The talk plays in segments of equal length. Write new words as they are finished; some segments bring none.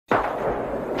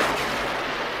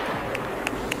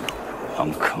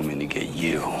I'm coming to get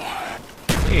you.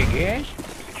 Hey guys,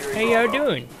 how y'all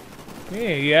doing? Yeah,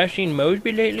 y'all seen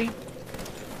Mosby lately?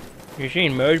 You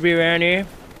seen Mosby around here?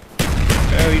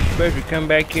 Oh, he's supposed to come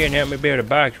back here and help me build a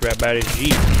box right by this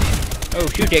Jeep. Oh,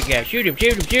 shoot that guy. Shoot him,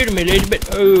 shoot him, shoot him, Elizabeth.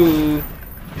 Oh.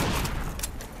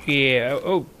 Yeah,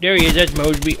 oh, there he is. That's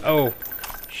Mosby. Oh.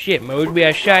 Shit, Mosby,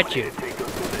 I shot you.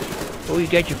 Oh, you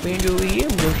got your friend over here?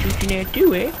 I'm gonna shoot you now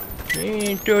too, eh?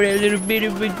 And throw that little bit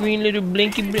of a green little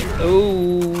blinky blink.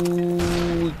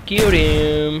 Oh, killed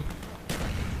him.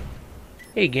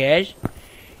 Hey guys,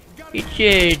 it's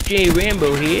Jay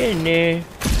Rambo here, and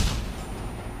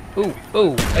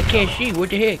oh, I can't see. What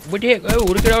the heck? What the heck? Oh,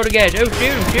 look at all the guys. Oh, shoot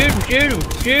him, shoot him, shoot him,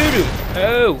 shoot him.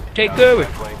 Oh, take cover.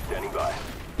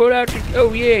 Pull out the.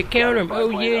 Oh yeah, counter him. Oh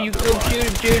yeah, you. Oh, shoot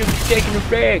him, shoot him. He's taking the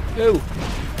flag. Oh.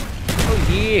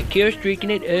 Oh yeah, kill streaking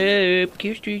it up,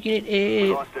 kill streaking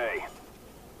it up.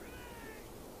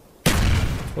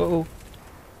 Uh-oh.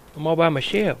 I'm all by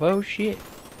myself. Oh shit.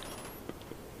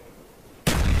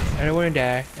 I don't wanna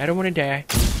die. I don't wanna die.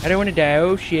 I don't wanna die.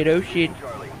 Oh shit, oh shit.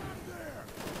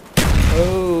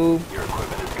 Oh.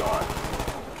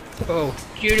 Oh,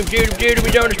 shoot him, shoot him, shoot him.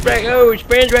 He's on the spike. Oh, his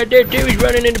friend's right there too. He's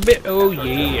running in the bit. Oh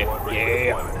yeah,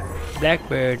 yeah.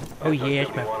 Blackbird. Oh yeah,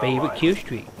 that's my favorite kill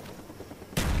streak.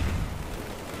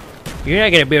 You're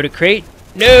not gonna build a crate?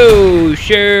 No,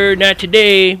 sure, not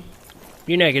today.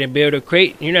 You're not gonna build a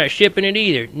crate. You're not shipping it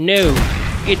either. No,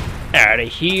 get out of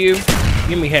here.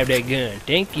 Let me have that gun.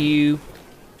 Thank you.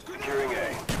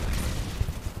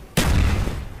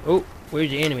 Oh, where's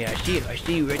the enemy? I see it. I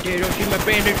see you right there. Don't shoot my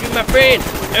friend. Don't shoot my friend.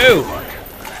 Oh.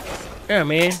 Oh,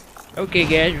 man. Okay,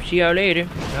 guys. We'll see y'all later.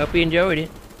 I hope you enjoyed it.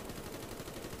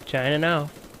 Signing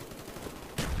off.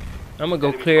 I'm gonna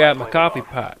go clear out my coffee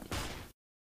pot.